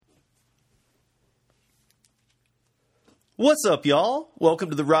What's up, y'all? Welcome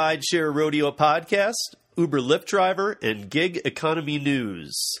to the Rideshare Rodeo Podcast, Uber Lyft Driver, and Gig Economy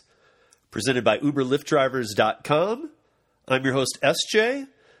News. Presented by UberLiftDrivers.com. I'm your host, SJ.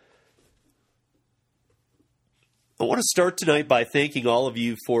 I want to start tonight by thanking all of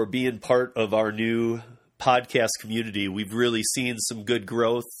you for being part of our new podcast community. We've really seen some good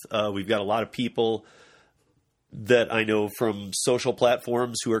growth. We've got a lot of people that I know from social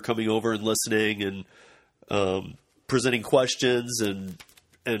platforms who are coming over and listening and presenting questions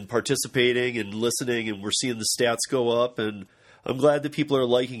and participating and listening, and we're seeing the stats go up, and I'm glad that people are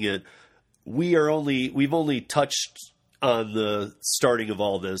liking it. We've only touched on the starting of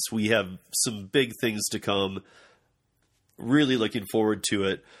all this. We have some big things to come. Really looking forward to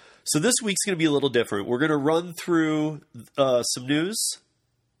it. So this week's going to be a little different. We're going to run through some news,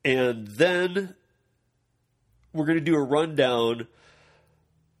 and then we're going to do a rundown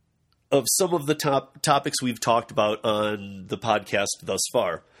of some of the topics we've talked about on the podcast thus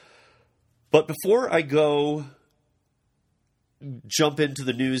far. But before I jump into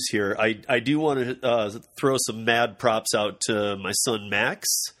the news here, I do want to throw some mad props out to my son, Max.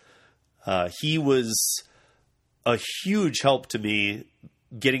 He was a huge help to me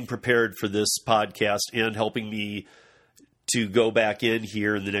getting prepared for this podcast and helping me to go back in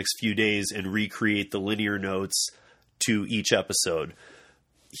here in the next few days and recreate the linear notes to each episode.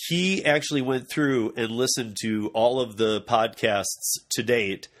 He actually went through and listened to all of the podcasts to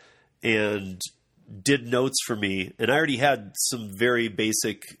date and did notes for me. And I already had some very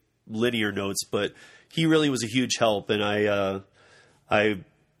basic linear notes, but he really was a huge help. And I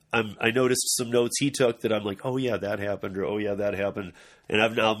noticed some notes he took that I'm like, oh yeah, that happened, or oh yeah, that happened. And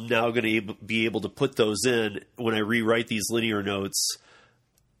I'm now going to be able to put those in when I rewrite these linear notes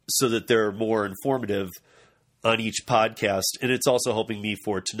so that they're more informative on each podcast, and it's also helping me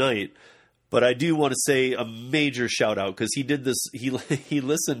for tonight. But I do want to say a major shout out, because he did this. He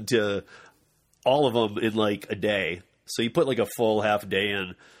listened to all of them in like a day, so he put like a full half day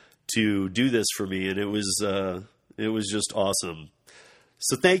in to do this for me, and it was just awesome.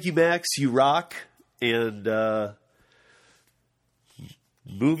 So thank you, Max. You rock. And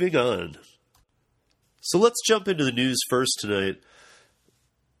moving on. So let's jump into the news first tonight.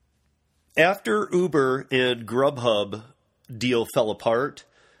 After Uber and Grubhub deal fell apart,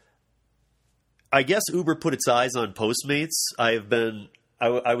 I guess Uber put its eyes on Postmates. I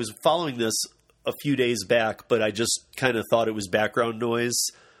was following this a few days back, but I just kind of thought it was background noise,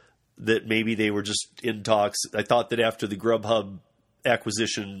 that maybe they were just in talks. I thought that after the Grubhub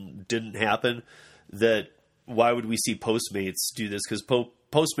acquisition didn't happen, that why would we see Postmates do this? Because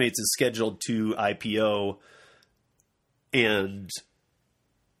Postmates is scheduled to IPO, and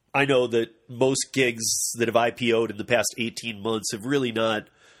I know that most gigs that have IPO'd in the past 18 months have really not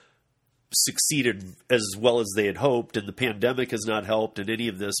succeeded as well as they had hoped, and the pandemic has not helped in any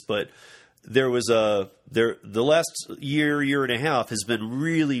of this. But the last year and a half has been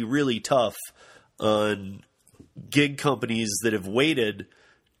really, really tough on gig companies that have waited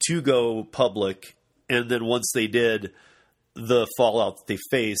to go public, and then once they did, the fallout that they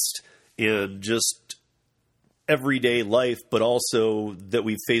faced, and just everyday life, but also that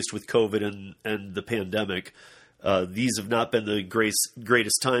we've faced with COVID and the pandemic. These have not been the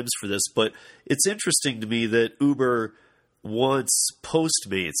greatest times for this, but it's interesting to me that Uber wants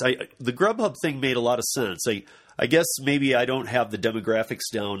Postmates. The Grubhub thing made a lot of sense. I guess maybe I don't have the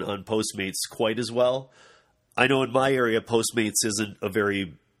demographics down on Postmates quite as well. I know in my area, Postmates isn't a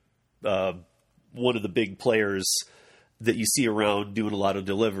very one of the big players that you see around doing a lot of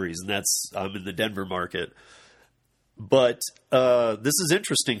deliveries, and I'm in the Denver market. But this is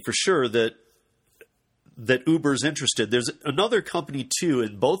interesting for sure that Uber's interested. There's another company too,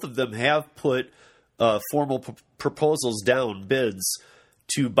 and both of them have put formal proposals down, bids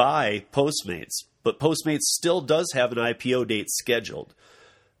to buy Postmates. But Postmates still does have an IPO date scheduled.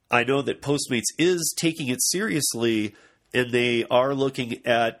 I know that Postmates is taking it seriously, and they are looking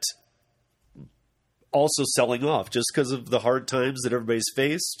at also selling off just because of the hard times that everybody's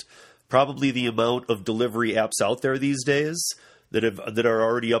faced. Probably the amount of delivery apps out there these days that are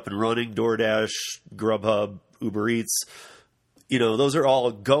already up and running, DoorDash, Grubhub, Uber Eats, those are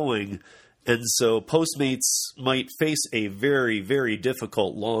all going. And so Postmates might face a very, very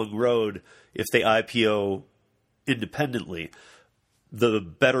difficult long road if they IPO independently. The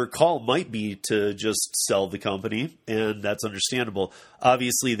better call might be to just sell the company, and that's understandable.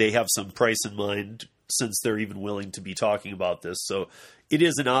 Obviously, they have some price in mind since they're even willing to be talking about this. So it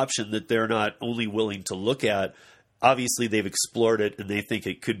is an option that they're not only willing to look at. Obviously, they've explored it, and they think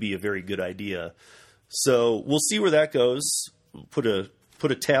it could be a very good idea. So we'll see where that goes. Put a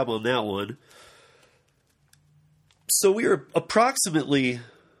tab on that one. So we are approximately,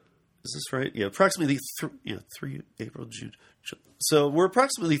 is this right? Yeah, approximately 3 April, June. So we're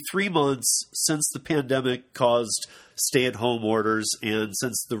approximately 3 months since the pandemic caused stay-at-home orders and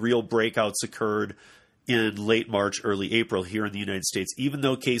since the real breakouts occurred in late March, early April here in the United States. Even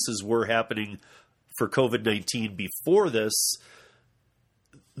though cases were happening for COVID-19 before this,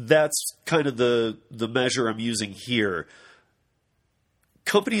 that's kind of the measure I'm using here.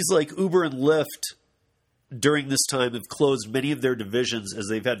 Companies like Uber and Lyft during this time have closed many of their divisions as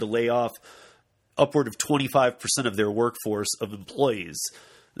they've had to lay off upward of 25% of their workforce of employees.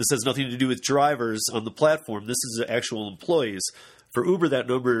 This has nothing to do with drivers on the platform. This is actual employees. For Uber, that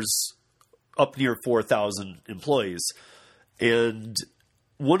number's up near 4,000 employees. And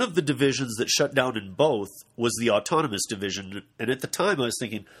one of the divisions that shut down in both was the autonomous division. And at the time, I was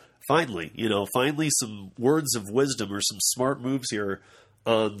thinking, finally some words of wisdom or some smart moves here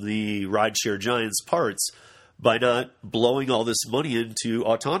on the rideshare giants' parts by not blowing all this money into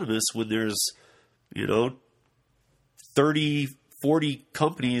autonomous when there's 30, 40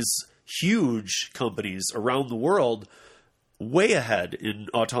 companies, huge companies around the world, way ahead in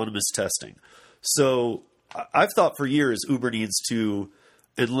autonomous testing. So I've thought for years Uber needs to,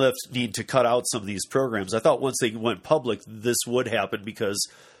 and Lyft need to cut out some of these programs. I thought once they went public, this would happen because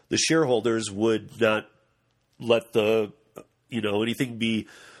the shareholders would not let anything be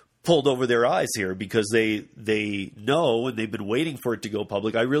pulled over their eyes here because they know and they've been waiting for it to go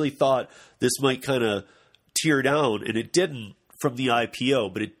public. I really thought this might kind of tear down, and it didn't from the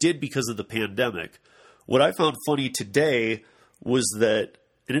IPO, but it did because of the pandemic. What I found funny today was that,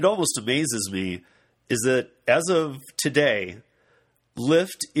 and it almost amazes me, is that as of today,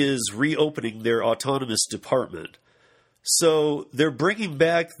 Lyft is reopening their autonomous department. So they're bringing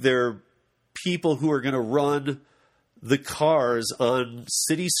back their people who are going to run the cars on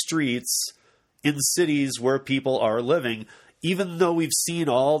city streets in cities where people are living, even though we've seen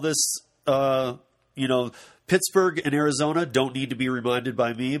all this, Pittsburgh and Arizona don't need to be reminded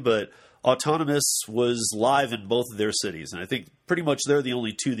by me, but autonomous was live in both of their cities. And I think pretty much they're the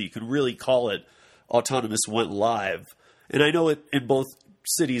only two that you can really call it autonomous went live. And I know it in both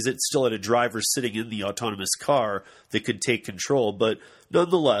cities, it still had a driver sitting in the autonomous car that could take control, but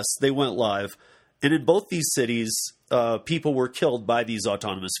nonetheless, they went live. And in both these cities, people were killed by these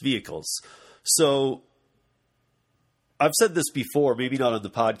autonomous vehicles. So I've said this before, maybe not on the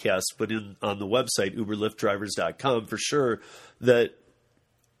podcast, but on the website, uberlyftdrivers.com for sure, that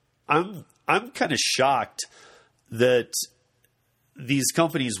I'm kind of shocked that these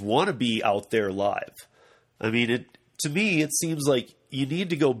companies want to be out there live. I mean, to me, it seems like you need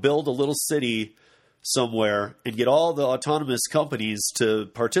to go build a little city somewhere and get all the autonomous companies to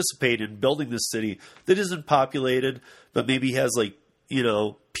participate in building this city that isn't populated, but maybe has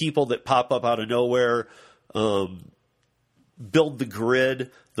people that pop up out of nowhere, build the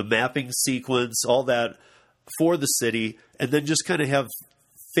grid, the mapping sequence, all that for the city, and then just kind of have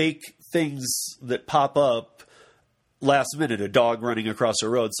fake things that pop up last minute, a dog running across a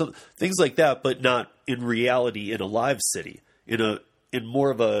road, so things like that, but not in reality in a live city, in more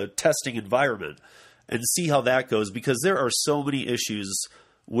of a testing environment, and see how that goes, because there are so many issues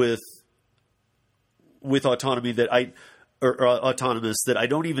with autonomy autonomous that I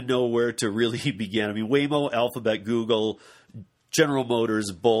don't even know where to really begin. I mean, Waymo, Alphabet, Google, General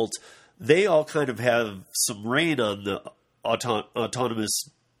Motors, Bolt, they all kind of have some reign on the autonomous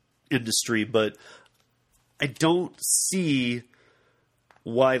industry, but I don't see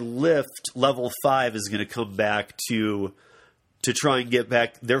why Lyft Level 5 is going to come back to try and get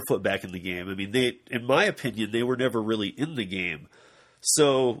back their foot back in the game. I mean, in my opinion, they were never really in the game.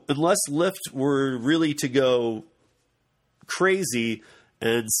 So unless Lyft were really to go crazy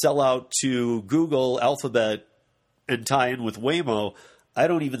and sell out to Google, Alphabet, and tie in with Waymo, I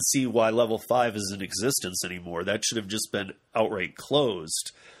don't even see why Level 5 is in existence anymore. That should have just been outright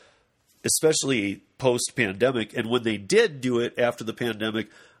closed, especially post-pandemic. And when they did do it after the pandemic,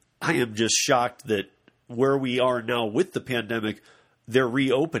 I am just shocked that where we are now with the pandemic, they're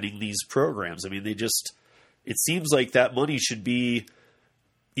reopening these programs. I mean, it seems like that money should be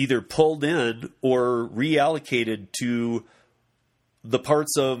either pulled in or reallocated to the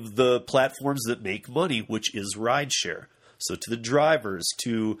parts of the platforms that make money, which is rideshare. So to the drivers,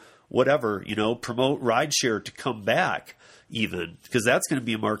 to whatever, promote rideshare to come back even, because that's going to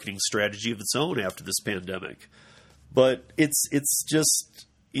be a marketing strategy of its own after this pandemic. But it's just,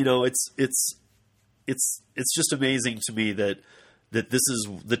 it's just amazing to me that this is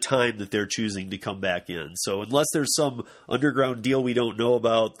the time that they're choosing to come back in. So unless there's some underground deal we don't know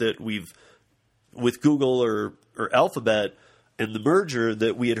about that with Google or Alphabet and the merger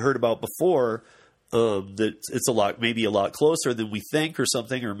that we had heard about before, that it's maybe a lot closer than we think or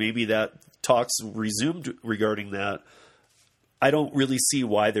something, or maybe that talks resumed regarding that. I don't really see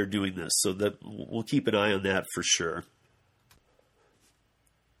why they're doing this, so that we'll keep an eye on that for sure.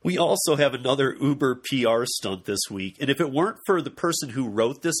 We also have another Uber PR stunt this week, and if it weren't for the person who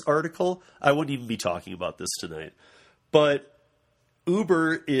wrote this article, I wouldn't even be talking about this tonight. But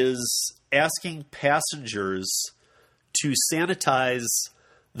Uber is asking passengers to sanitize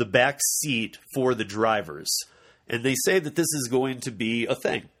the back seat for the drivers. And they say that this is going to be a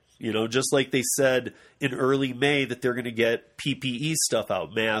thing. You know, just like they said in early May that they're going to get PPE stuff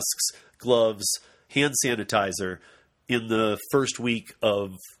out, masks, gloves, hand sanitizer. In the first week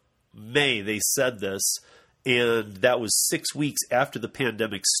of May, they said this, and that was 6 weeks after the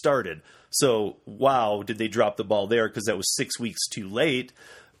pandemic started. So, wow, did they drop the ball there, because that was 6 weeks too late.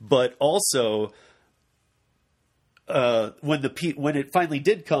 But also, when it finally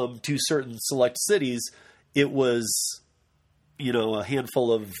did come to certain select cities, it was, a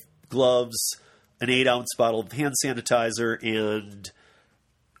handful of gloves, an 8-ounce bottle of hand sanitizer, and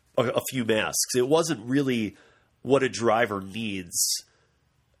a few masks. It wasn't really what a driver needs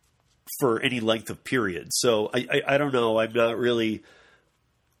for any length of period. So I don't know. I'm not really.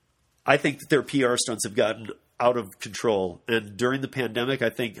 I think that their PR stunts have gotten out of control, and during the pandemic, I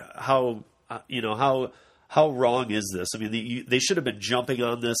think how wrong is this? I mean, they should have been jumping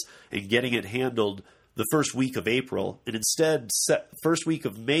on this and getting it handled the first week of April, and instead, first week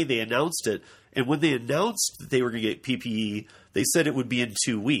of May, they announced it. And when they announced that they were going to get PPE, they said it would be in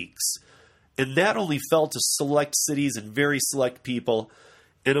 2 weeks. And that only fell to select cities and very select people.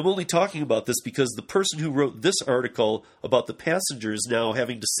 And I'm only talking about this because the person who wrote this article about the passengers now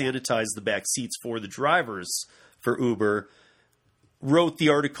having to sanitize the back seats for the drivers for Uber wrote the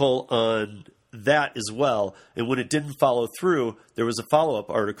article on that as well. And when it didn't follow through, there was a follow-up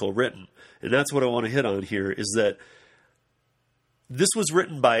article written. And that's what I want to hit on here, is that this was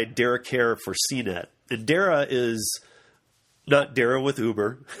written by Dara Kerr for CNET. And Dara is not Dara with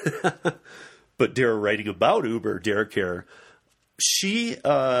Uber, but Dara writing about Uber, Dara Kerr. She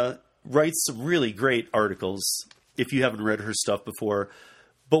writes some really great articles, if you haven't read her stuff before.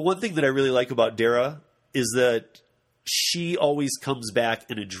 But one thing that I really like about Dara is that she always comes back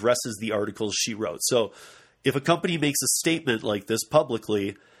and addresses the articles she wrote. So if a company makes a statement like this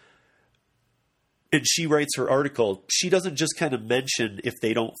publicly, and she writes her article, she doesn't just kind of mention if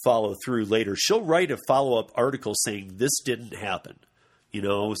they don't follow through later. She'll write a follow-up article saying this didn't happen.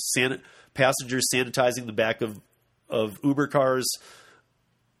 Passengers sanitizing the back of Uber cars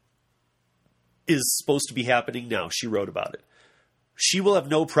is supposed to be happening now. She wrote about it. She will have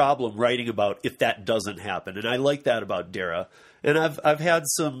no problem writing about if that doesn't happen. And I like that about Dara. And I've had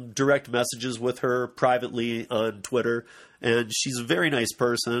some direct messages with her privately on Twitter, and she's a very nice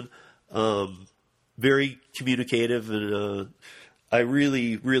person. Very communicative, and I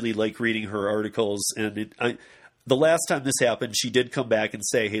really, really like reading her articles. And the last time this happened, she did come back and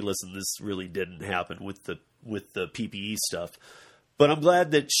say, "Hey, listen, this really didn't happen with the PPE stuff." But I'm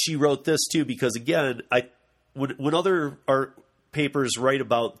glad that she wrote this too, because again, when other art papers write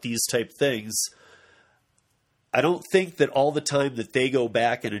about these type things, I don't think that all the time that they go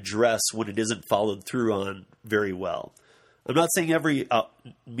back and address when it isn't followed through on very well. I'm not saying every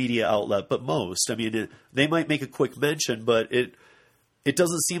media outlet, but most. I mean, they might make a quick mention, but it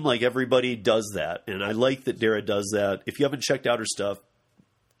doesn't seem like everybody does that. And I like that Dara does that. If you haven't checked out her stuff,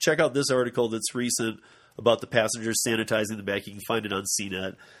 check out this article that's recent about the passengers sanitizing the back. You can find it on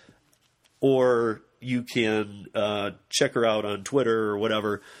CNET. Or you can check her out on Twitter or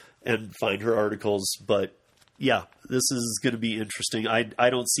whatever and find her articles. But yeah, this is going to be interesting. I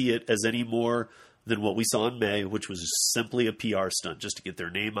don't see it as any more than what we saw in May, which was simply a PR stunt just to get their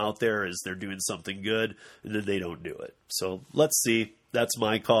name out there as they're doing something good, and then they don't do it. So let's see. That's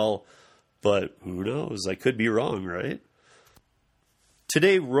my call, but who knows? I could be wrong, right?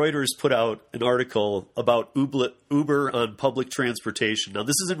 Today, Reuters put out an article about Uber on public transportation. Now,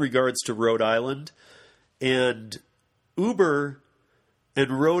 this is in regards to Rhode Island, and Uber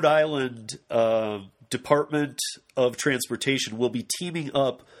and Rhode Island Department of Transportation will be teaming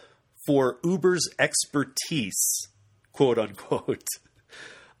up for Uber's expertise, quote unquote,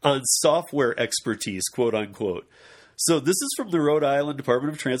 on software expertise, quote unquote. So this is from the Rhode Island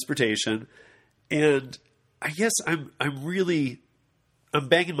Department of Transportation, and I guess I'm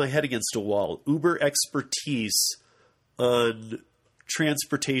banging my head against a wall. Uber expertise on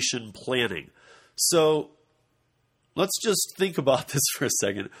transportation planning. So let's just think about this for a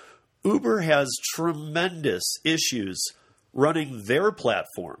second. Uber has tremendous issues running their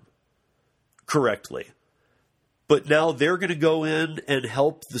platform correctly. but now they're going to go in and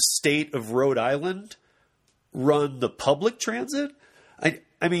help the state of Rhode Island run the public transit.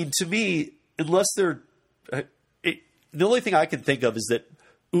 I mean, to me, unless they're the only thing I can think of is that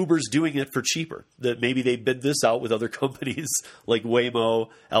Uber's doing it for cheaper, that maybe they bid this out with other companies like Waymo,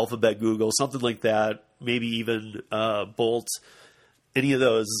 Alphabet, Google, something like that, maybe even Bolt, any of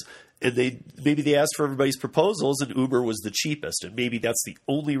those. And maybe they asked for everybody's proposals and Uber was the cheapest. And maybe that's the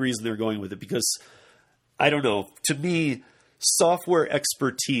only reason they're going with it, because I don't know. To me, software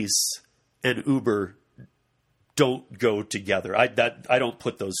expertise and Uber don't go together. I don't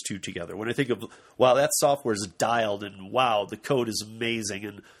put those two together. When I think of, wow, that software is dialed and wow, the code is amazing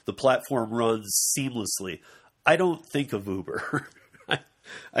and the platform runs seamlessly, I don't think of Uber.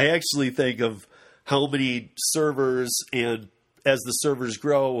 I actually think of how many servers, and as the servers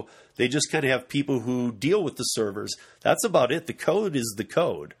grow, they just kind of have people who deal with the servers. That's about it. The code is the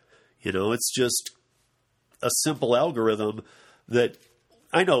code. It's just a simple algorithm that,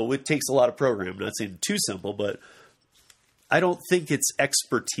 I know it takes a lot of programming. I'm not saying too simple, but I don't think it's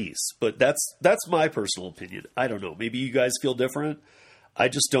expertise. But that's my personal opinion. I don't know. Maybe you guys feel different. I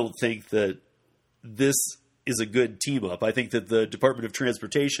just don't think that this is a good team up. I think that the Department of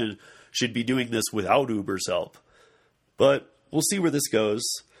Transportation should be doing this without Uber's help. But we'll see where this goes.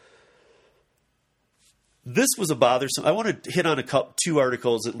 This was a bothersome. I want to hit on two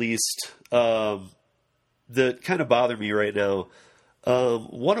articles at least that kind of bother me right now.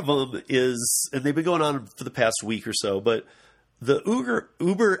 One of them is, and they've been going on for the past week or so, but the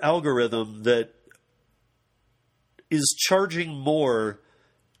Uber algorithm that is charging more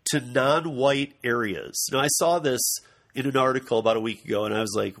to non-white areas. Now, I saw this in an article about a week ago, and I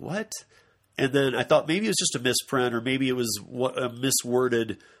was like, what? And then I thought maybe it was just a misprint, or maybe it was a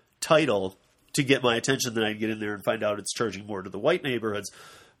misworded title to get my attention. Then I'd get in there and find out it's charging more to the white neighborhoods.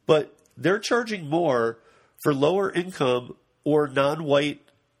 But they're charging more for lower income or non-white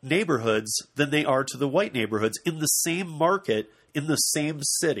neighborhoods than they are to the white neighborhoods in the same market, in the same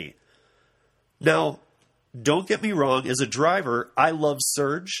city. Now, don't get me wrong. As a driver, I love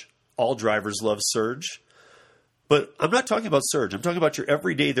Surge. All drivers love Surge. But I'm not talking about Surge. I'm talking about your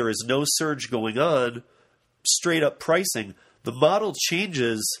everyday, there is no surge going on, straight up pricing. The model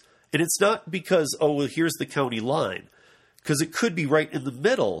changes, and it's not because, oh, well, here's the county line. Because it could be right in the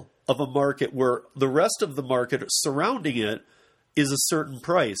middle of a market where the rest of the market surrounding it is a certain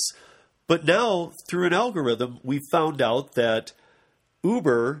price. But now, through an algorithm, we found out that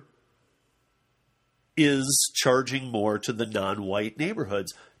Uber is charging more to the non-white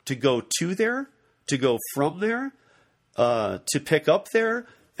neighborhoods to go to there, to go from there, to pick up there.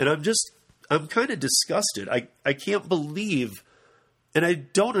 And I'm kind of disgusted. I can't believe, and I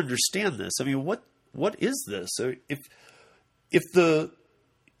don't understand this. I mean, what is this?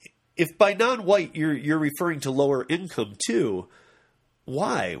 If by non-white you're referring to lower income too,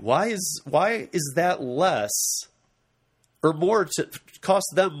 why? Why is that less or more to cost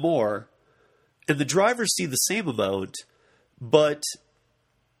them more, and the drivers see the same amount, but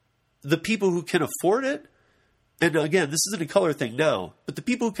the people who can afford it, and again, this isn't a color thing now, but the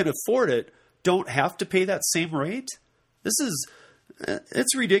people who can afford it don't have to pay that same rate?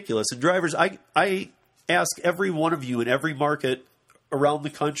 It's ridiculous. And drivers, I ask every one of you in every market around the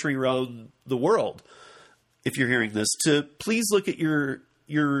country, around the world, if you're hearing this, to please look at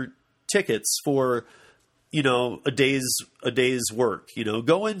your tickets for, a day's work.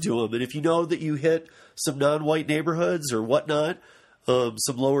 Go into them, and if you know that you hit some non-white neighborhoods or whatnot,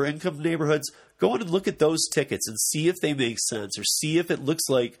 some lower income neighborhoods, go in and look at those tickets and see if they make sense, or see if it looks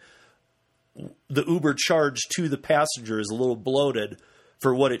like the Uber charge to the passenger is a little bloated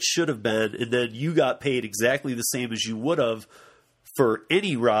for what it should have been, and then you got paid exactly the same as you would have for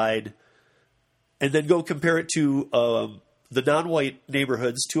any ride, and then go compare it to the non-white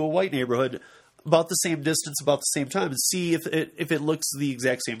neighborhoods to a white neighborhood about the same distance, about the same time, and see if it looks the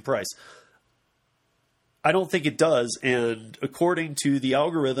exact same price. I don't think it does, and according to the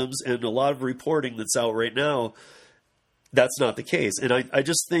algorithms and a lot of reporting that's out right now, that's not the case. And I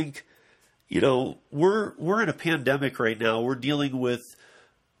just think, we're in a pandemic right now. We're dealing with,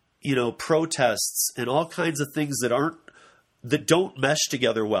 protests and all kinds of things that don't mesh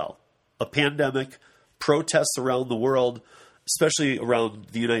together well. A pandemic, protests around the world, especially around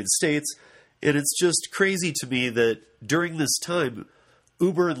the United States. And it's just crazy to me that during this time,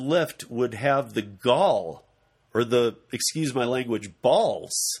 Uber and Lyft would have the gall, or excuse my language,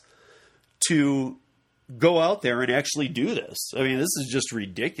 balls, to go out there and actually do this. I mean, this is just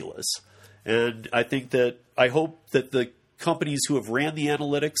ridiculous. And I hope that the companies who have ran the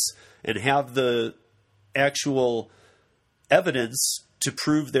analytics and have the actual evidence to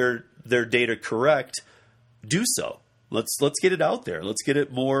prove their data correct do so. Let's get it out there. Let's get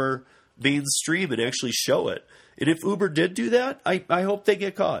it more mainstream and actually show it. And if Uber did do that, I hope they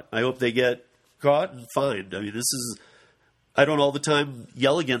get caught. I hope they get caught and fined. I mean, I don't all the time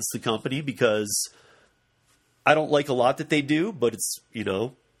yell against the company because I don't like a lot that they do, but it's,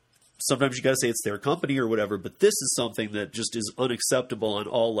 sometimes you got to say it's their company or whatever. But this is something that just is unacceptable on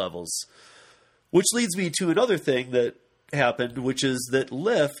all levels. Which leads me to another thing that happened, which is that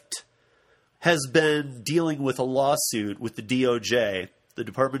Lyft has been dealing with a lawsuit with the DOJ, the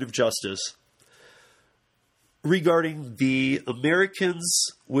Department of Justice, regarding the Americans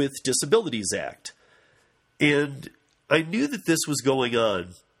with Disabilities Act. And I knew that this was going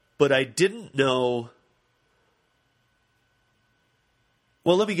on, but I didn't know.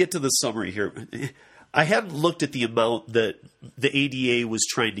 Well, let me get to the summary here. I hadn't looked at the amount that the ADA was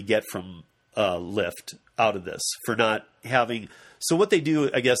trying to get from Lyft out of this for not having. So what they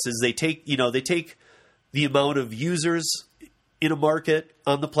do, I guess, is they take the amount of users in a market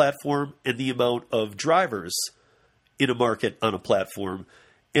on the platform and the amount of drivers in a market on a platform,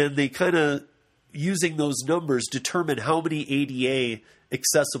 and they kind of, using those numbers, determine how many ADA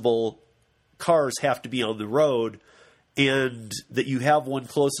accessible cars have to be on the road, and that you have one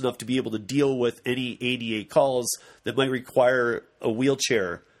close enough to be able to deal with any ADA calls that might require a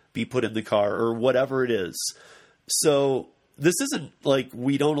wheelchair be put in the car or whatever it is. So this isn't like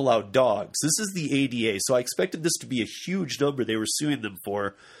we don't allow dogs. This is the ADA. So I expected this to be a huge number they were suing them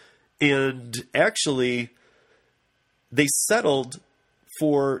for. And actually, they settled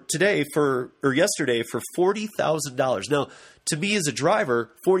yesterday for $40,000. Now, to me as a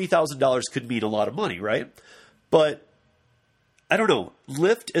driver, $40,000 could mean a lot of money, right? But I don't know.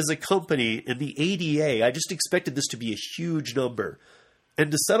 Lyft as a company and the ADA, I just expected this to be a huge number. And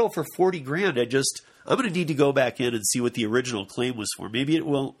to settle for $40,000, I'm going to need to go back in and see what the original claim was for. Maybe it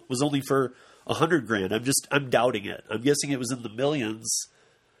was only for $100,000. I'm doubting it. I'm guessing it was in the millions.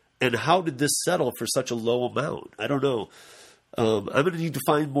 And how did this settle for such a low amount? I don't know. I'm going to need to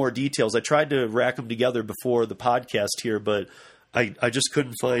find more details. I tried to rack them together before the podcast here, but I just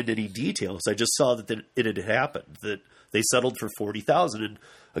couldn't find any details. I just saw that it had happened, that they settled for $40,000. And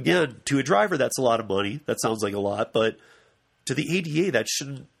again, to a driver, that's a lot of money. That sounds like a lot, but to the ADA, that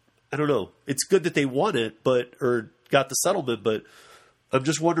shouldn't. I don't know. It's good that they won it, or got the settlement, but I'm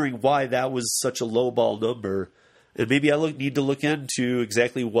just wondering why that was such a lowball number. And maybe I need to look into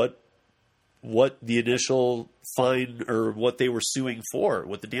exactly what the initial fine or what they were suing for,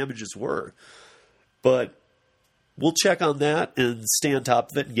 what the damages were. But we'll check on that and stay on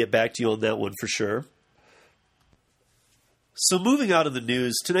top of it and get back to you on that one for sure. So moving out of the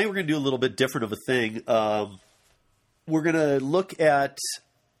news, tonight we're going to do a little bit different of a thing. We're going to look at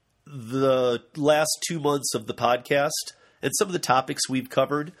the last 2 months of the podcast and some of the topics we've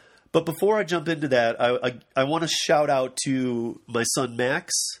covered. But before I jump into that, I want to shout out to my son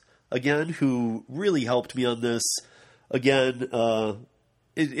Max again, who really helped me on this. Again,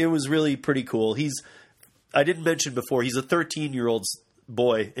 it was really pretty cool. I didn't mention before, he's a 13-year-old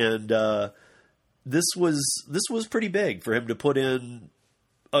boy, and this was pretty big for him to put in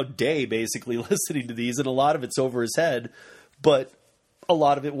a day basically listening to these, and a lot of it's over his head, but a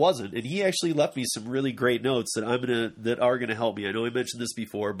lot of it wasn't. And he actually left me some really great notes that are gonna help me. I know I mentioned this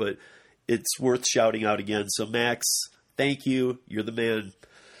before, but it's worth shouting out again. So Max, thank you. You're the man.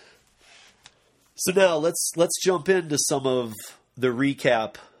 So now let's jump into some of the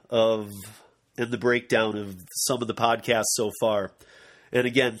recap of and the breakdown of some of the podcasts so far. And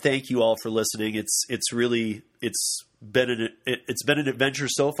again, thank you all for listening. It's been an adventure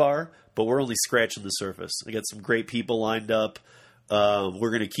so far, but we're only scratching the surface. I got some great people lined up.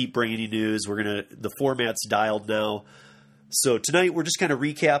 We're going to keep bringing you news. The format's dialed now. So tonight we're just kind of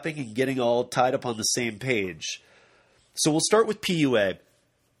recapping and getting all tied up on the same page. So we'll start with PUA.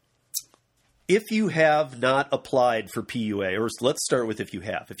 If you have not applied for PUA, or let's start with if you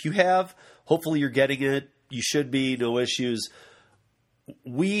have. If you have, hopefully you're getting it. You should be, no issues.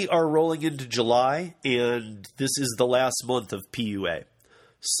 We are rolling into July, and this is the last month of PUA.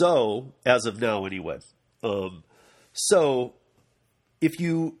 So, as of now anyway. So, if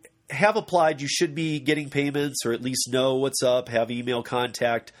you have applied, you should be getting payments, or at least know what's up, have email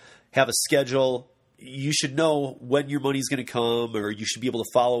contact, have a schedule. You should know when your money's going to come, or you should be able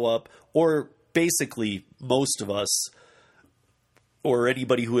to follow up, or basically most of us, or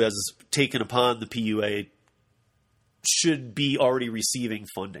anybody who has taken upon the PUA, should be already receiving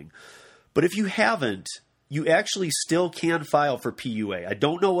funding. But if you haven't, you actually still can file for PUA. I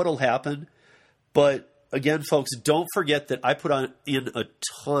don't know what'll happen, but again, folks, don't forget that I put in a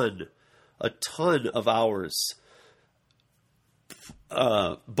ton of hours,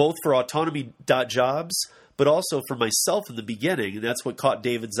 both for autonomy.jobs, but also for myself in the beginning. And that's what caught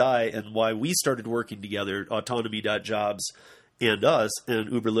David's eye and why we started working together, Autonomy.jobs and us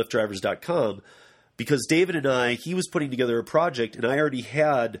and UberLiftDrivers.com, because David and I, he was putting together a project and I already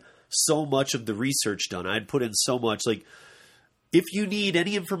had so much of the research done. I'd put in so much. Like, if you need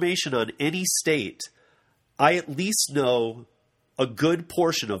any information on any state, I at least know a good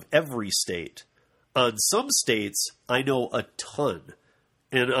portion of every state. On some states, I know a ton.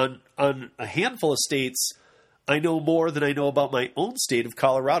 And on a handful of states, I know more than I know about my own state of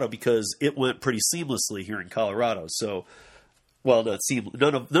Colorado, because it went pretty seamlessly here in Colorado. So, well, not seamless.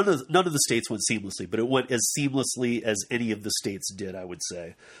 None of the states went seamlessly, but it went as seamlessly as any of the states did, I would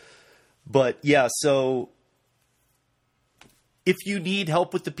say. But yeah, so if you need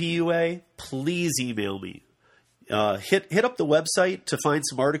help with the PUA, please email me. Hit up the website to find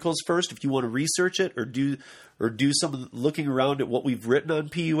some articles first if you want to research it or do some looking around at what we've written on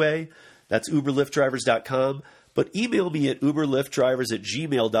PUA. That's UberLiftDrivers.com. But email me at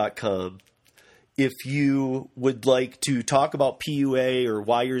UberLiftDrivers@gmail.com if you would like to talk about PUA or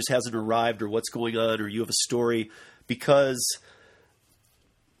why yours hasn't arrived or what's going on, or you have a story, because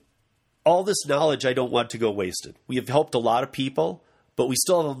all this knowledge I don't want to go wasted. We have helped a lot of people, but we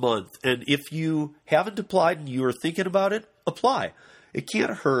still have a month. And if you haven't applied and you are thinking about it, apply. It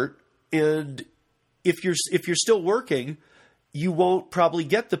can't hurt. And if you're still working, you won't probably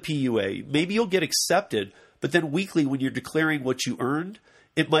get the PUA. Maybe you'll get accepted, but then weekly when you're declaring what you earned,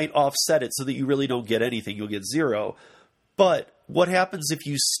 it might offset it so that you really don't get anything. You'll get zero. But what happens if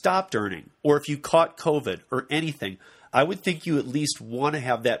you stopped earning, or if you caught COVID or anything? I would think you at least want to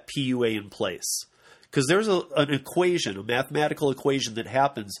have that PUA in place, because there's an equation, a mathematical equation that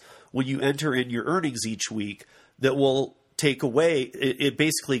happens when you enter in your earnings each week that will take away, it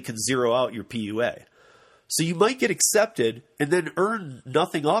basically can zero out your PUA. So you might get accepted and then earn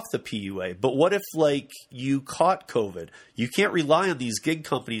nothing off the PUA. But what if, like, you caught COVID? You can't rely on these gig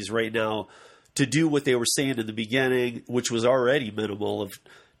companies right now to do what they were saying in the beginning, which was already minimal, of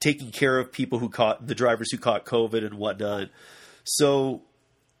taking care of people who caught the drivers who caught COVID and whatnot. So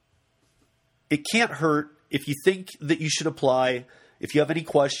it can't hurt if you think that you should apply. If you have any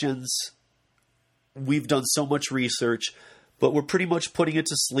questions, we've done so much research, but we're pretty much putting it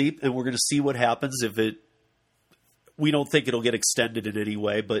to sleep, and we're going to see what happens if it. We don't think it'll get extended in any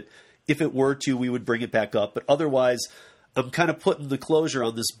way, but if it were to, we would bring it back up. But otherwise, I'm kind of putting the closure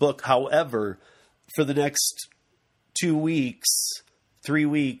on this book. However, for the next 2 weeks, 3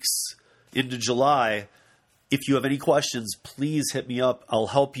 weeks into July, if you have any questions, please hit me up. I'll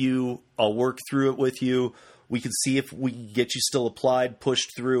help you. I'll work through it with you. We can see if we can get you still applied,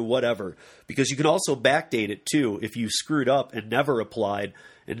 pushed through, whatever. Because you can also backdate it too. If you screwed up and never applied,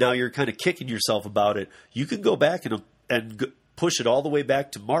 and now you're kind of kicking yourself about it, you can go back and push it all the way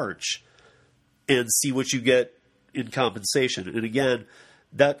back to March and see what you get in compensation. And again,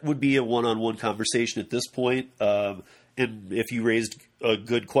 that would be a one-on-one conversation at this point. And if you raised a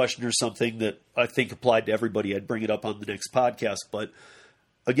good question or something that I think applied to everybody, I'd bring it up on the next podcast. But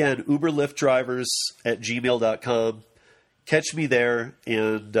again, UberLiftDrivers@gmail.com. Catch me there.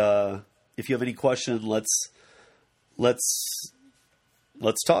 And if you have any question, let's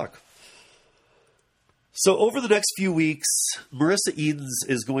talk. So over the next few weeks, Marissa Edens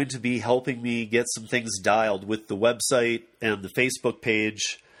is going to be helping me get some things dialed with the website and the Facebook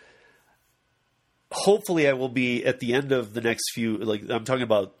page. Hopefully I will be at the end of the next few, like I'm talking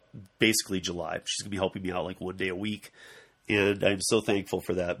about basically July. She's going to be helping me out like one day a week, and I'm so thankful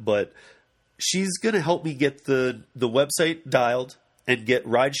for that. But she's going to help me get the website dialed and get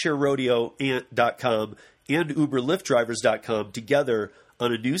RideshareRodeo.com and UberLiftDrivers.com together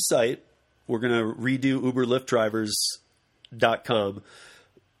on a new site. We're going to redo UberLiftDrivers.com.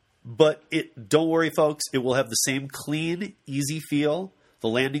 But don't worry, folks. It will have the same clean, easy feel. The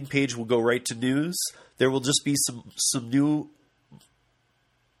landing page will go right to news. There will just be some new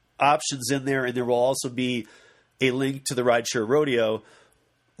options in there, and there will also be a link to the Rideshare Rodeo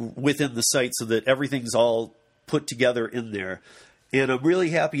within the site so that everything's all put together in there. And I'm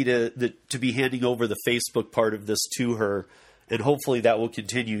really happy to be handing over the Facebook part of this to her, and hopefully that will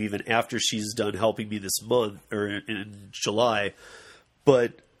continue even after she's done helping me this month or in July.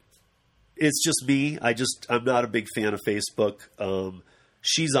 But it's just me. I'm not a big fan of Facebook.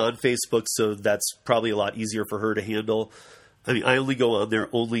 She's on Facebook, so that's probably a lot easier for her to handle. I mean, I only go on there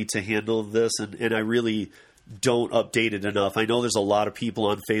only to handle this, and I really don't update it enough. I know there's a lot of people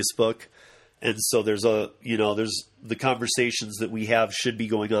on Facebook, and so there's the conversations that we have should be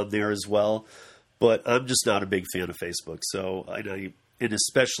going on there as well. But I'm just not a big fan of Facebook. So, and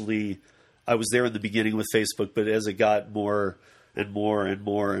especially, I was there in the beginning with Facebook, but as it got more and more and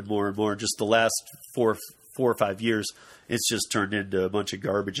more and more and more, just the last four 4 or 5 years, it's just turned into a bunch of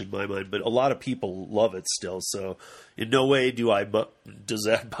garbage in my mind. But a lot of people love it still. So in no way does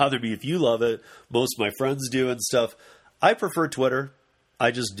that bother me if you love it. Most of my friends do and stuff. I prefer Twitter. I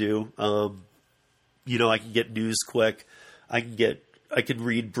just do. I can get news quick. I can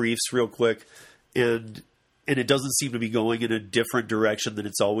read briefs real quick, and it doesn't seem to be going in a different direction than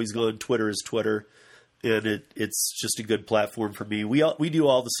it's always gone. Twitter is Twitter, and it's just a good platform for me. We do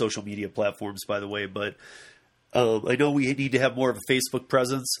all the social media platforms, by the way, but I know we need to have more of a Facebook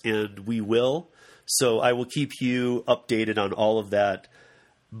presence, and we will. So I will keep you updated on all of that.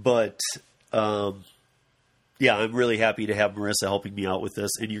 But yeah, I'm really happy to have Marissa helping me out with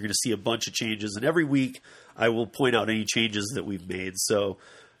this, and you're going to see a bunch of changes. And every week I will point out any changes that we've made. So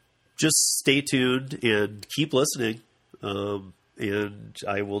just stay tuned and keep listening, and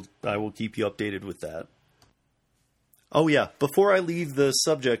I will keep you updated with that. Oh yeah, before I leave the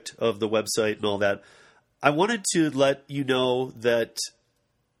subject of the website and all that, I wanted to let you know that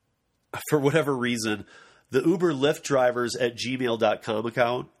for whatever reason, the Uber Lyft drivers at gmail.com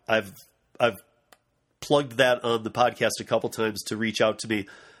account, I've plugged that on the podcast a couple times to reach out to me.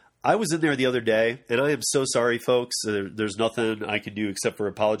 I was in there the other day, and I am so sorry, folks. There's nothing I can do except for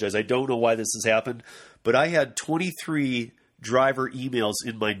apologize. I don't know why this has happened, but I had 23 driver emails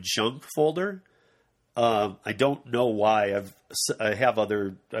in my junk folder. I don't know why. I've had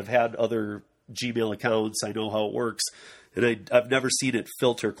other Gmail accounts. I know how it works, and I've never seen it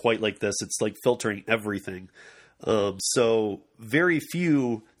filter quite like this. It's like filtering everything. So very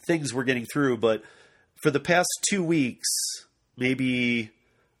few things were getting through, but for the past 2 weeks, maybe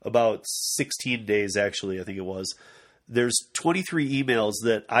about 16 days, actually, I think it was, there's 23 emails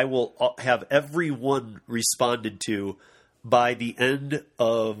that I will have every one responded to by the end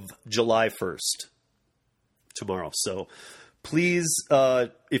of July 1st, tomorrow. So please,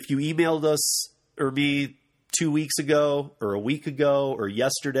 if you emailed us or me 2 weeks ago or a week ago or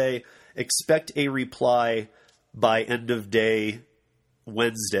yesterday, expect a reply by end of day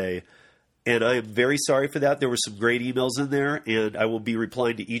Wednesday. And I am very sorry for that. There were some great emails in there, and I will be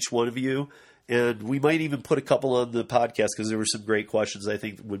replying to each one of you. And we might even put a couple on the podcast because there were some great questions I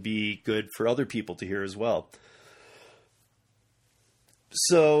think would be good for other people to hear as well.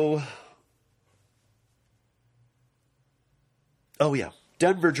 So, oh yeah,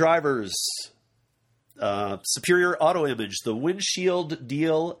 Denver drivers, Superior Auto Image, the windshield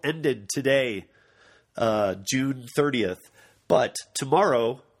deal ended today, June 30th. But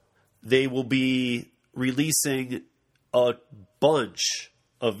tomorrow, they will be releasing a bunch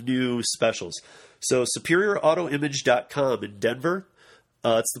of new specials. So superiorautoimage.com in Denver,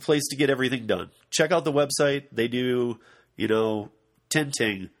 it's the place to get everything done. Check out the website. They do,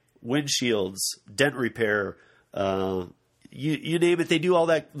 tinting, windshields, dent repair, you name it. They do all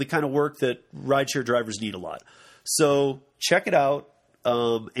that, the kind of work that rideshare drivers need a lot. So check it out,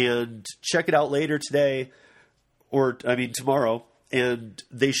 and check it out later today, tomorrow. And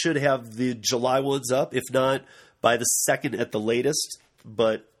they should have the July ones up, if not by the 2nd at the latest.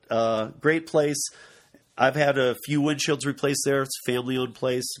 But great place. I've had a few windshields replaced there. It's a family-owned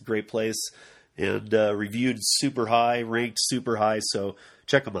place, great place, and reviewed super high, ranked super high. So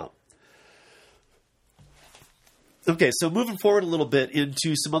check them out. Okay, so moving forward a little bit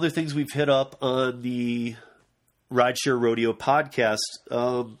into some other things we've hit up on the Rideshare Rodeo podcast.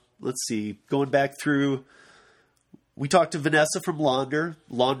 Let's see, going back through. We talked to Vanessa from Launder,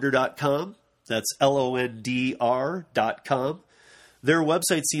 launder.com. That's LONDR.com. Their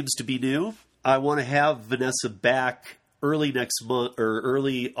website seems to be new. I want to have Vanessa back early next month or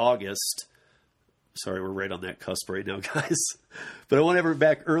early August. Sorry, we're right on that cusp right now, guys. But I want to have her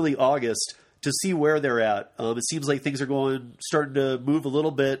back early August to see where they're at. It seems like things are starting to move a little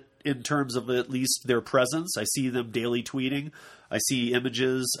bit in terms of at least their presence. I see them daily tweeting. I see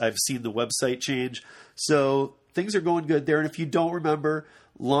images. I've seen the website change. So things are going good there. And if you don't remember,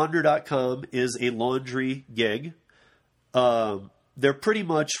 launder.com is a laundry gig. They're pretty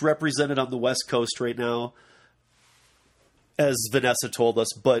much represented on the West Coast right now, as Vanessa told us.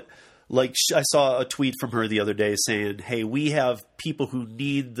 But like I saw a tweet from her the other day saying, hey, we have people who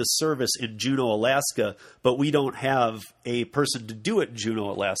need the service in Juneau, Alaska, but we don't have a person to do it in Juneau,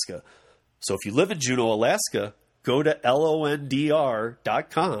 Alaska. So if you live in Juneau, Alaska, go to LONDR.com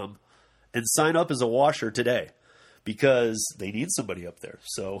and sign up as a washer today, because they need somebody up there.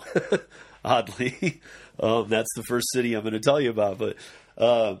 So oddly, that's the first city I'm going to tell you about. But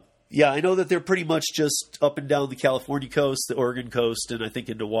yeah, I know that they're pretty much just up and down the California coast, the Oregon coast, and I think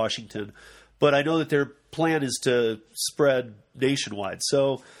into Washington. But I know that their plan is to spread nationwide.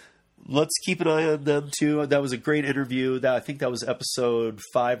 So let's keep an eye on them too. That was a great interview. I think that was episode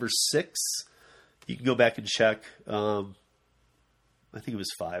 5 or 6. You can go back and check. I think it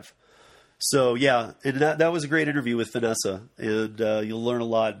was 5. So yeah, and that was a great interview with Vanessa, and you'll learn a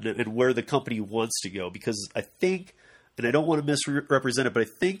lot and where the company wants to go, because I think, and I don't want to misrepresent it, but I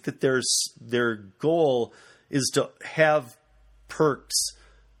think that their goal is to have perks,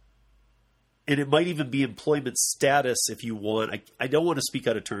 and it might even be employment status if you want. I don't want to speak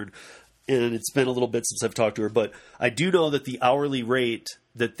out of turn, and it's been a little bit since I've talked to her, but I do know that the hourly rate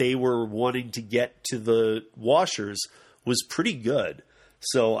that they were wanting to get to the washers was pretty good.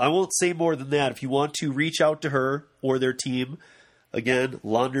 So I won't say more than that. If you want to reach out to her or their team, again,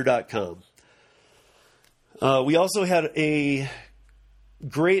 launder.com. We also had a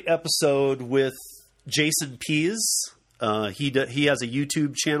great episode with Jason Pease. He has a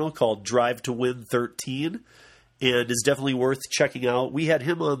YouTube channel called Drive to Win 13, and is definitely worth checking out. We had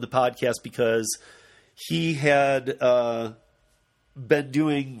him on the podcast because he had been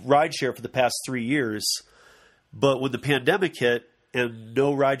doing rideshare for the past 3 years, but when the pandemic hit and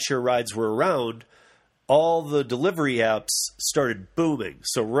no rideshare rides were around, all the delivery apps started booming.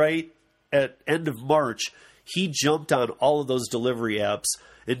 So right at end of March, he jumped on all of those delivery apps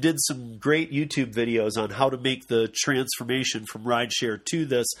and did some great YouTube videos on how to make the transformation from rideshare to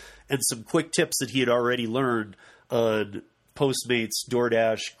this, and some quick tips that he had already learned on Postmates,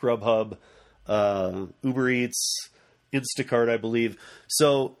 DoorDash, Grubhub, Uber Eats, Instacart, I believe.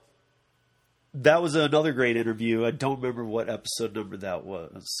 So that was another great interview. I don't remember what episode number that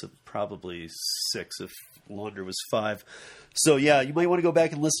was. Probably 6 if Launder was 5. So yeah, you might want to go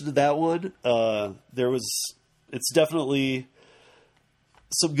back and listen to that one. It's definitely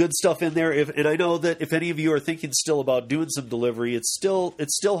some good stuff in there. And I know that if any of you are thinking still about doing some delivery, it's still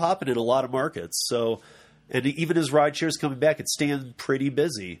hopping in a lot of markets. So, and even as rideshare is coming back, it's staying pretty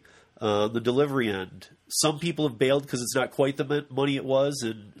busy. The delivery end. Some people have bailed because it's not quite the money it was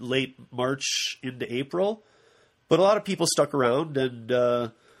in late March into April, but a lot of people stuck around, and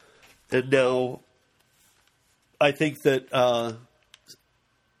now I think that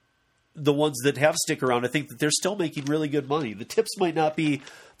the ones that have stick around, I think that they're still making really good money. The tips might not be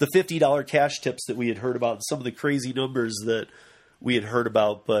the $50 cash tips that we had heard about, and some of the crazy numbers that we had heard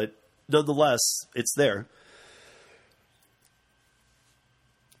about, but nonetheless, it's there.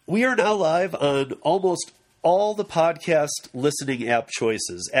 We are now live on almost all the podcast listening app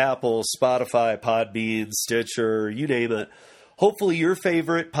choices: Apple, Spotify, Podbean, Stitcher, you name it. Hopefully your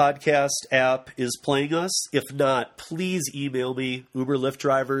favorite podcast app is playing us. If not, please email me,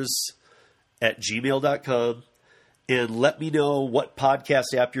 uberliftdrivers@gmail.com, and let me know what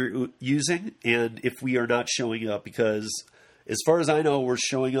podcast app you're using and if we are not showing up, because as far as I know, we're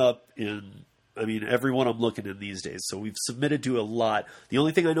showing up in everyone I'm looking in these days. So we've submitted to a lot. The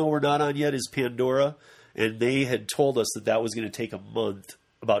only thing I know we're not on yet is Pandora, and they had told us that was going to take a month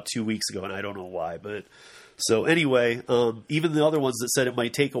about 2 weeks ago, and I don't know why. But so anyway, even the other ones that said it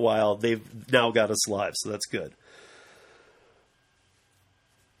might take a while, they've now got us live, so that's good.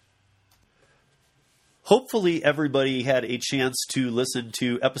 Hopefully everybody had a chance to listen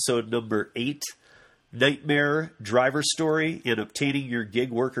to episode number 8, Nightmare Driver Story and Obtaining Your Gig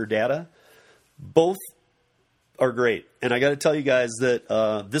Worker Data. Both are great, and I got to tell you guys that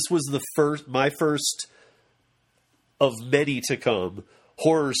this was my first of many to come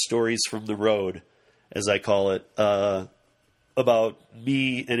horror stories from the road, as I call it, about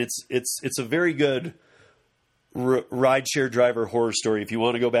me, and it's a very good rideshare driver horror story. If you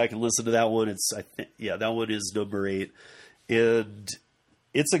want to go back and listen to that one, that one is number 8, and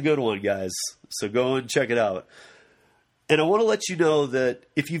it's a good one, guys. So go and check it out. And I want to let you know that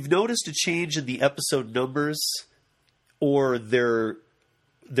if you've noticed a change in the episode numbers or their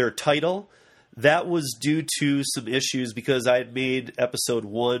title, that was due to some issues, because I had made episode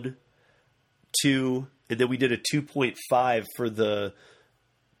 1, 2, and then we did a 2.5 for the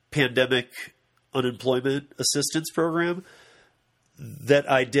pandemic unemployment assistance program that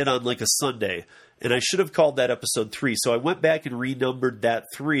I did on like a Sunday. And I should have called that episode 3. So I went back and renumbered that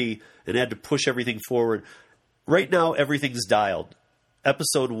 3 and had to push everything forward. Right now, everything's dialed.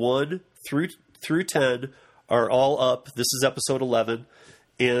 Episode 1 through 10 are all up. This is episode 11.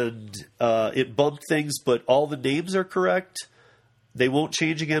 And it bumped things, but all the names are correct. They won't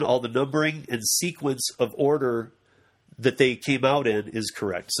change again. All the numbering and sequence of order that they came out in is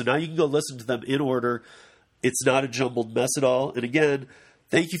correct. So now you can go listen to them in order. It's not a jumbled mess at all. And again,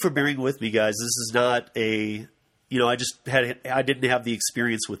 thank you for bearing with me, guys. This is not I didn't have the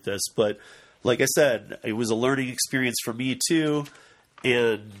experience with this, but like I said, it was a learning experience for me too,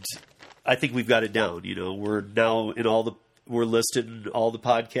 and I think we've got it down. We're now we're listed in all the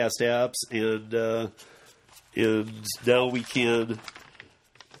podcast apps, and now we can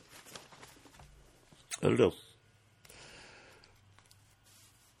I don't know.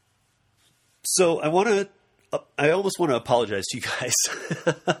 So I almost want to apologize to you guys.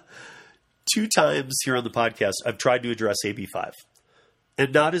 2 times here on the podcast, I've tried to address AB5.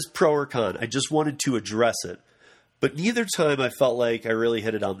 And not as pro or con. I just wanted to address it. But neither time I felt like I really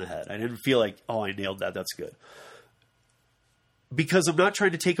hit it on the head. I didn't feel like, oh, I nailed that. That's good. Because I'm not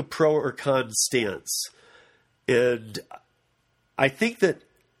trying to take a pro or con stance. And I think that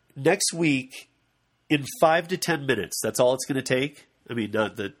next week, in 5 to 10 minutes, that's all it's going to take. I mean,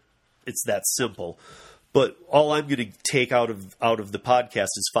 not that it's that simple. But all I'm going to take out of the podcast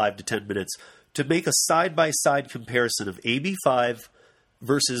is 5 to 10 minutes to make a side-by-side comparison of AB5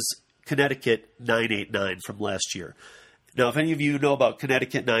 versus Connecticut 989 from last year. Now, if any of you know about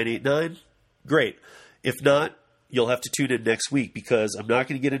Connecticut 989, great. If not, you'll have to tune in next week because I'm not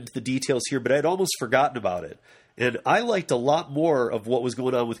going to get into the details here, but I'd almost forgotten about it. And I liked a lot more of what was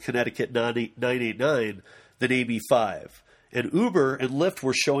going on with Connecticut 989 than AB5. And Uber and Lyft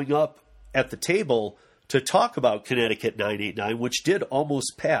were showing up at the table to talk about Connecticut 989, which did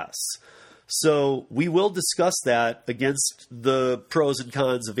almost pass. So we will discuss that against the pros and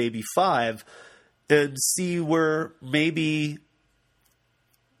cons of AB5 and see where maybe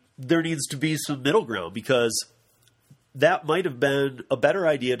there needs to be some middle ground, because that might have been a better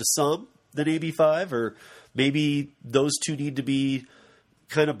idea to some than AB5, or maybe those two need to be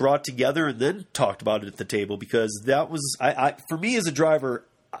kind of brought together and then talked about it at the table, because that was, for me as a driver,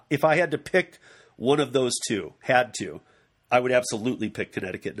 if I had to pick one of those two, I would absolutely pick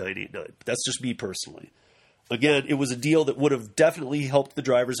Connecticut 989. That's just me personally. Again, it was a deal that would have definitely helped the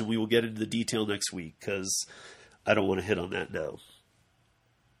drivers, and we will get into the detail next week because I don't want to hit on that now.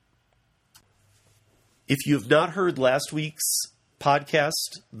 If you have not heard last week's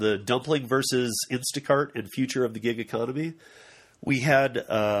podcast, the Dumpling versus Instacart and Future of the Gig Economy, we had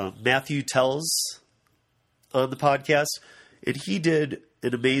Matthew Tells on the podcast, and he did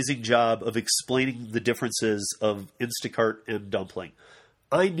an amazing job of explaining the differences of Instacart and Dumpling.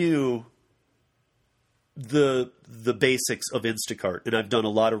 I knew the basics of Instacart, and I've done a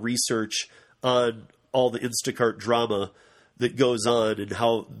lot of research on all the Instacart drama that goes on and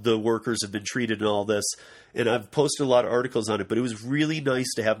how the workers have been treated and all this. And I've posted a lot of articles on it, but it was really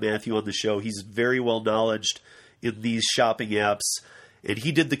nice to have Matthew on the show. He's very well knowledged in these shopping apps, and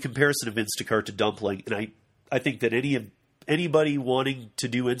he did the comparison of Instacart to Dumpling. And I think that anybody wanting to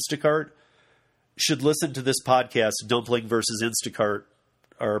do Instacart should listen to this podcast, Dumpling versus Instacart,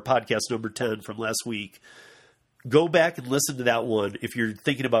 our podcast number 10 from last week. Go back and listen to that one if you're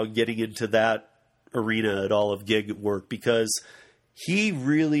thinking about getting into that arena at all of gig work, because he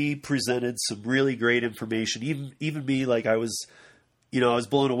really presented some really great information. Even me, like I was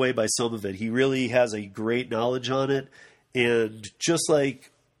blown away by some of it. He really has a great knowledge on it. And just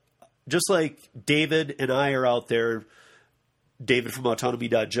like David and I are out there, David from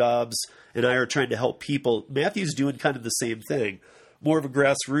Autonomy.jobs and I are trying to help people, Matthew's doing kind of the same thing, more of a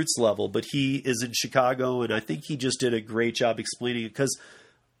grassroots level, but he is in Chicago, and I think he just did a great job explaining it, because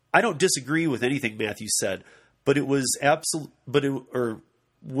I don't disagree with anything Matthew said, but it was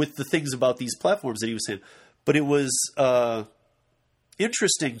with the things about these platforms that he was saying, but it was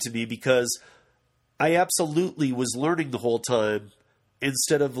interesting to me because I absolutely was learning the whole time,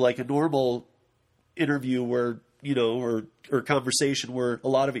 instead of like a normal interview where, or conversation where a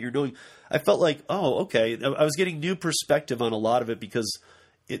lot of it you're doing. I felt like, oh, okay. I was getting new perspective on a lot of it, because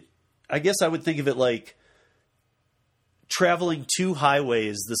I guess I would think of it like traveling 2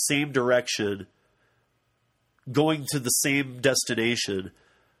 highways the same direction, going to the same destination.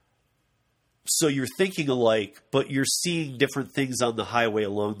 So you're thinking alike, but you're seeing different things on the highway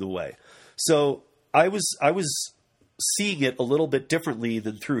along the way. So I was seeing it a little bit differently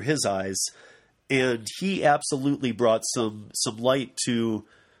than through his eyes. And he absolutely brought some light to,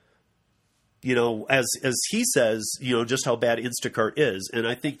 as he says, just how bad Instacart is. And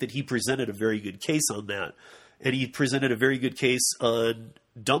I think that he presented a very good case on that. And he presented a very good case on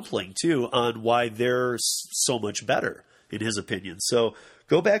Dumpling, too, on why they're so much better, in his opinion. So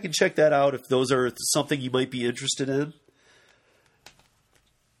go back and check that out if those are something you might be interested in.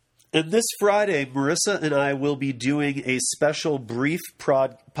 And this Friday, Marissa and I will be doing a special brief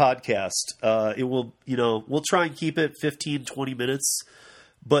podcast. It will, we'll try and keep it 15, 20 minutes,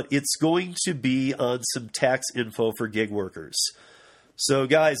 but it's going to be on some tax info for gig workers. So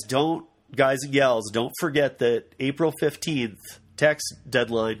guys and gals, don't forget that April 15th tax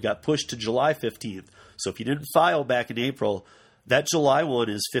deadline got pushed to July 15th. So if you didn't file back in April, that July one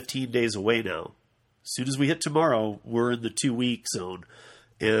is 15 days away now. As soon as we hit tomorrow, we're in the 2-week zone.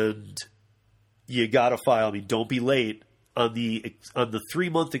 And you got to file. I mean, don't be late on the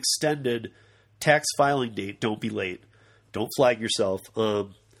 3-month extended tax filing date, don't be late. Don't flag yourself.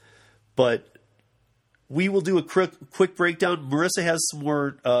 But we will do a quick breakdown. Marissa has some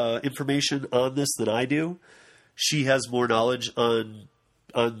more information on this than I do. She has more knowledge on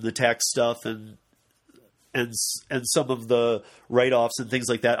the tax stuff and some of the write-offs and things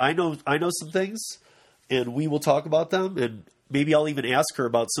like that. I know some things, and we will talk about them. And maybe I'll even ask her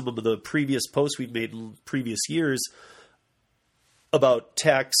about some of the previous posts we've made in previous years about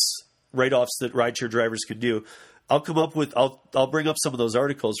tax write-offs that rideshare drivers can do. I'll bring up some of those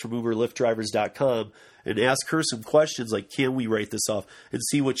articles from UberLiftDrivers.com and ask her some questions like, can we write this off, and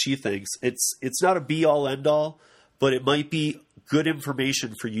see what she thinks. It's not a be-all, end-all, but it might be good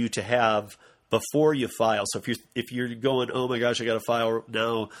information for you to have before you file. So if you're going, oh my gosh, I got to file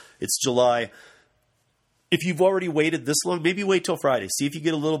now, it's July. If you've already waited this long, maybe wait till Friday. See if you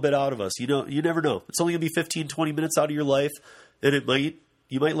get a little bit out of us. You never know. It's only going to be 15, 20 minutes out of your life, and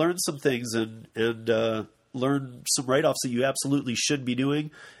you might learn some things and learn some write-offs that you absolutely should be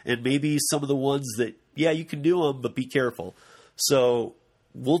doing, and maybe some of the ones that, yeah, you can do them, but be careful. So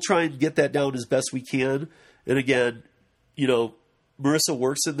we'll try and get that down as best we can. And again, Marissa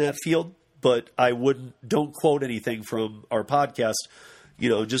works in that field, but don't quote anything from our podcast.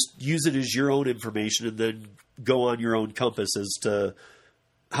 Just use it as your own information and then go on your own compass as to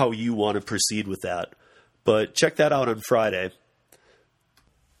how you want to proceed with that. But check that out on Friday.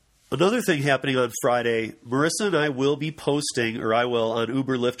 Another thing happening on Friday, Marissa and I will be posting, or I will, on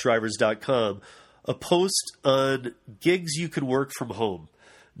UberLiftDrivers.com, a post on gigs you can work from home.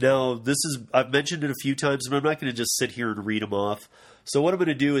 Now, I've mentioned it a few times, but I'm not going to just sit here and read them off. So what I'm going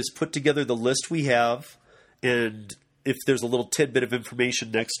to do is put together the list we have, and if there's a little tidbit of information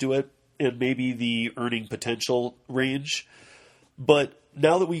next to it, and maybe the earning potential range. But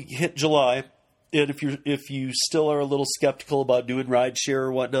now that we hit July, and if you still are a little skeptical about doing rideshare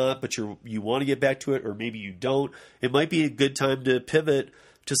or whatnot, but you want to get back to it, or maybe you don't, it might be a good time to pivot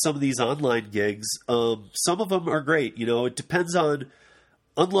to some of these online gigs. Some of them are great. It depends on,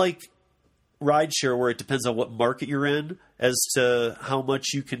 unlike rideshare where it depends on what market you're in as to how much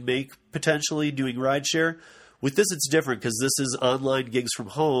you can make potentially doing rideshare. With this, it's different because this is online gigs from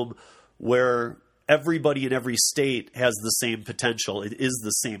home where everybody in every state has the same potential. It is the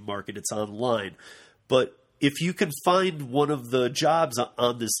same market. It's online. But if you can find one of the jobs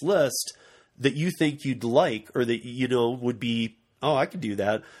on this list that you think you'd like, or that would be, oh, I can do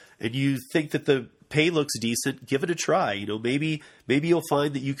that, and you think that the pay looks decent, give it a try. Maybe you'll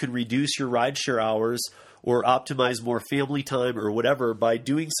find that you can reduce your rideshare hours or optimize more family time or whatever by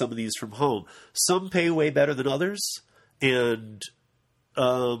doing some of these from home. Some pay way better than others, and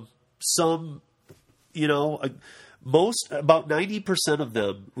some, about 90% of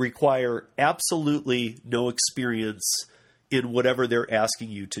them require absolutely no experience in whatever they're asking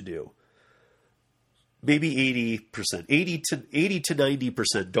you to do. Maybe 80%, 80 to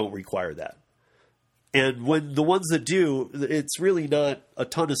 90% don't require that. And when the ones that do, it's really not a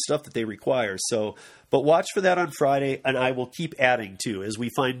ton of stuff that they require. So, but watch for that on Friday, and I will keep adding too. As we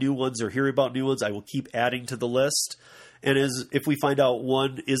find new ones or hear about new ones, I will keep adding to the list. And if we find out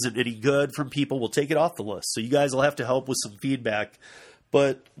one isn't any good from people, we'll take it off the list. So you guys will have to help with some feedback.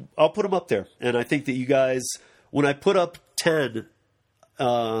 But I'll put them up there. And I think that you guys, when I put up 10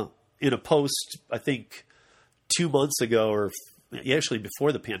 in a post, I think 2 months ago, or actually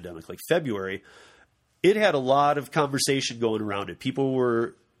before the pandemic, like February, it had a lot of conversation going around it. People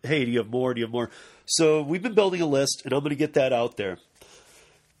were, hey, do you have more? Do you have more? So we've been building a list, and I'm going to get that out there.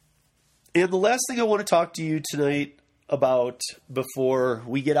 And the last thing I want to talk to you tonight about before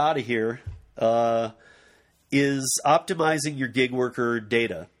we get out of here is optimizing your gig worker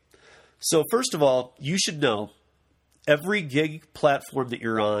data. So first of all, you should know every gig platform that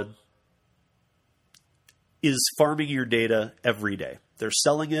you're on is farming your data every day. They're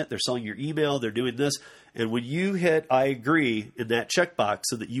selling it. They're selling your email. They're doing this. And when you hit I agree in that checkbox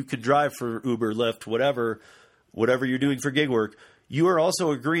so that you can drive for Uber, Lyft, whatever you're doing for gig work, you are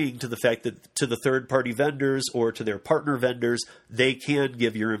also agreeing to the fact that to the third-party vendors or to their partner vendors, they can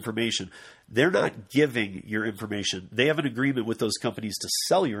give your information. They're not giving your information. They have an agreement with those companies to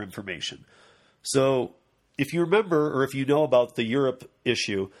sell your information. So if you remember, or if you know about the Europe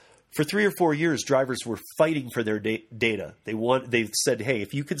issue, for 3 or 4 years, drivers were fighting for their data. They said, hey,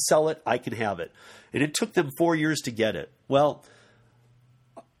 if you can sell it, I can have it. And it took them 4 years to get it. Well,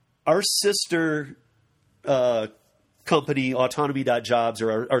 our sister company, Autonomy.jobs,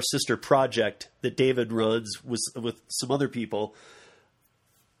 or our sister project that David runs with some other people,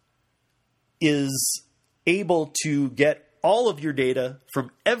 is able to get all of your data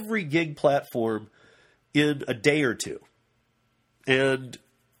from every gig platform in a day or two. And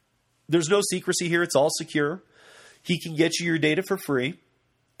there's no secrecy here. It's all secure. He can get you your data for free,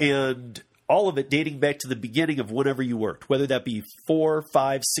 and all of it dating back to the beginning of whenever you worked, whether that be 4,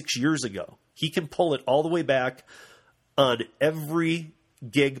 5, 6 years ago. He can pull it all the way back on every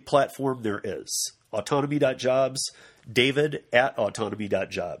gig platform there is. Autonomy.jobs, David at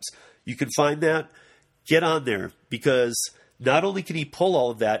autonomy.jobs. You can find that. Get on there, because not only can he pull all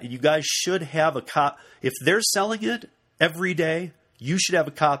of that, and you guys should have a copy. If they're selling it every day, you should have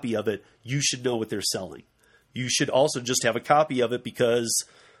a copy of it. You should know what they're selling. You should also just have a copy of it, because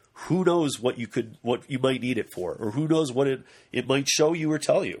who knows what you might need it for, or who knows what it might show you or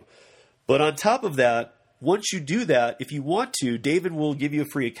tell you. But on top of that, once you do that, if you want to, David will give you a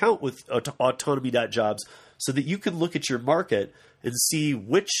free account with autonomy.jobs so that you can look at your market and see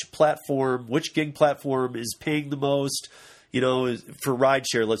which gig platform is paying the most. For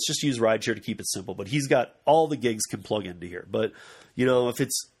rideshare, let's just use rideshare to keep it simple. But he's got all the gigs can plug into here. But if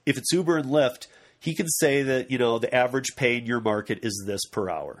it's Uber and Lyft, he can say that the average pay in your market is this per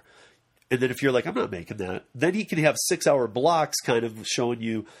hour. And then if you're like, I'm not making that, then he can have 6-hour blocks kind of showing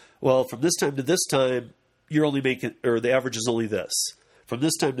you, well, from this time to this time, you're only making, or the average is only this. From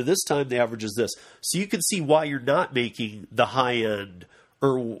this time to this time, the average is this. So you can see why you're not making the high end,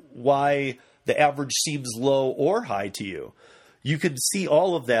 or why the average seems low or high to you. You can see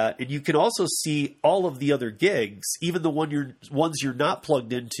all of that, and you can also see all of the other gigs, even the ones you're not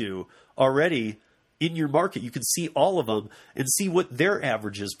plugged into already in your market. You can see all of them and see what their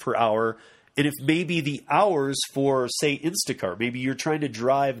average is per hour. And if maybe the hours for, say, Instacart, maybe you're trying to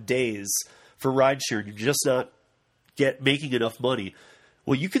drive days for rideshare and you're just not making enough money.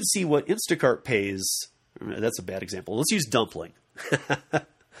 Well, you can see what Instacart pays. That's a bad example. Let's use Dumpling.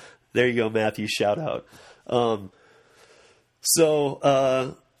 There you go, Matthew. Shout out.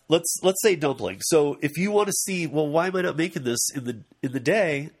 Let's say Dumpling. So if you want to see, well, why am I not making this in the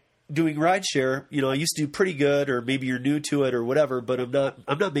day doing rideshare? I used to do pretty good, or maybe you're new to it or whatever, but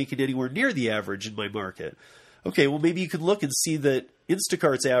I'm not making anywhere near the average in my market. Okay, well, maybe you can look and see that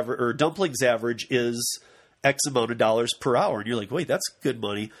Instacart's average, or Dumpling's average, is X amount of dollars per hour, and you're like, wait, that's good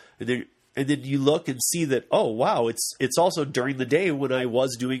money. And then you look and see that, oh wow, it's also during the day when I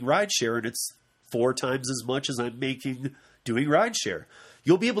was doing rideshare, and it's 4 times as much as I'm making doing rideshare.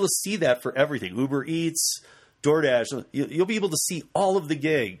 You'll be able to see that for everything. Uber Eats, DoorDash, you'll be able to see all of the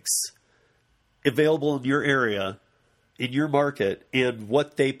gigs available in your area, in your market, and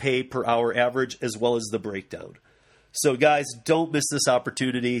what they pay per hour average, as well as the breakdown. So guys, don't miss this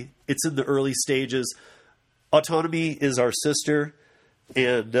opportunity. It's in the early stages. Autonomy is our sister,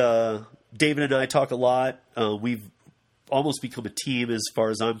 and David and I talk a lot. We've almost become a team as far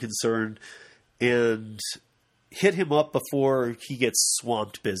as I'm concerned, and hit him up before he gets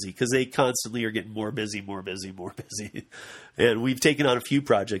swamped busy, because they constantly are getting more busy. And we've taken on a few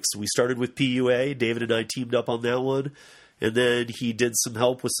projects. We started with PUA. David and I teamed up on that one, and then he did some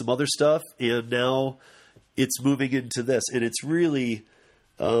help with some other stuff, and now it's moving into this, and it's really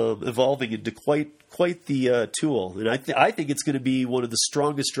evolving into quite the tool. And I think it's going to be one of the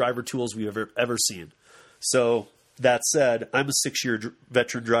strongest driver tools we've ever seen. So that said, I'm a 6-year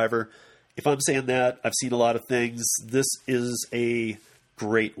veteran driver. If I'm saying that, I've seen a lot of things. This is a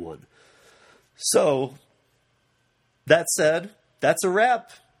great one. So that said, that's a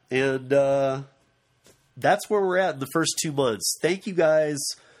wrap. And that's where we're at in the first 2 months. Thank you guys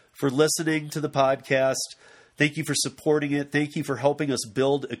for listening to the podcast. Thank you for supporting it. Thank you for helping us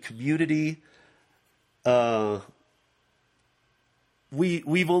build a community.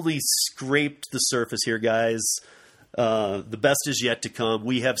 We've only scraped the surface here, guys. The best is yet to come.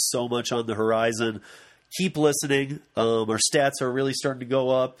 We have so much on the horizon. Keep listening. Our stats are really starting to go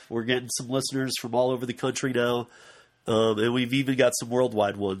up. We're getting some listeners from all over the country now. And we've even got some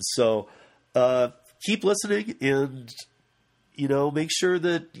worldwide ones. So keep listening, and make sure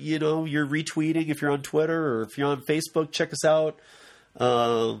that you're retweeting if you're on Twitter, or if you're on Facebook, check us out.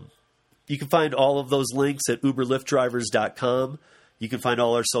 You can find all of those links at uberlyftdrivers.com. You can find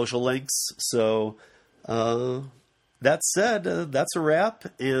all our social links. So that said, that's a wrap.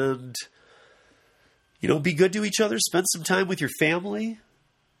 And, be good to each other. Spend some time with your family.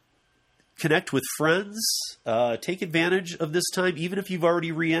 Connect with friends. Take advantage of this time, even if you've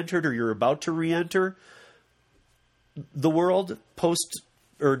already re-entered or you're about to re-enter the world post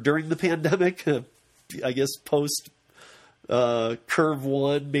or during the pandemic. I guess post curve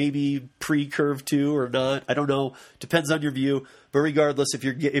 1, maybe pre-curve 2 or not. I don't know. Depends on your view. But regardless, if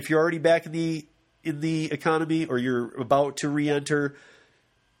you're already back in the economy, or you're about to re-enter,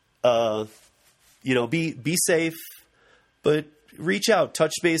 be safe, but reach out,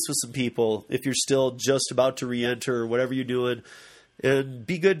 touch base with some people if you're still just about to re-enter or whatever you're doing, and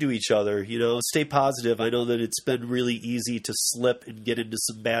be good to each other. Stay positive. I know that it's been really easy to slip and get into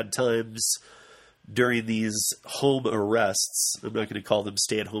some bad times during these home arrests. I'm not going to call them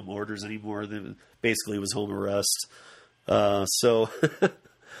stay-at-home orders anymore. Basically, it was home arrest. So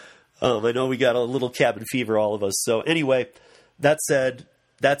I know we got a little cabin fever, all of us. So anyway, that said,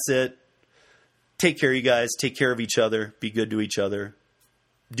 that's it. Take care, you guys. Take care of each other. Be good to each other.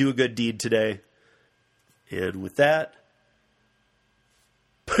 Do a good deed today. And with that,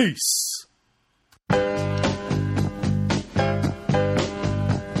 peace.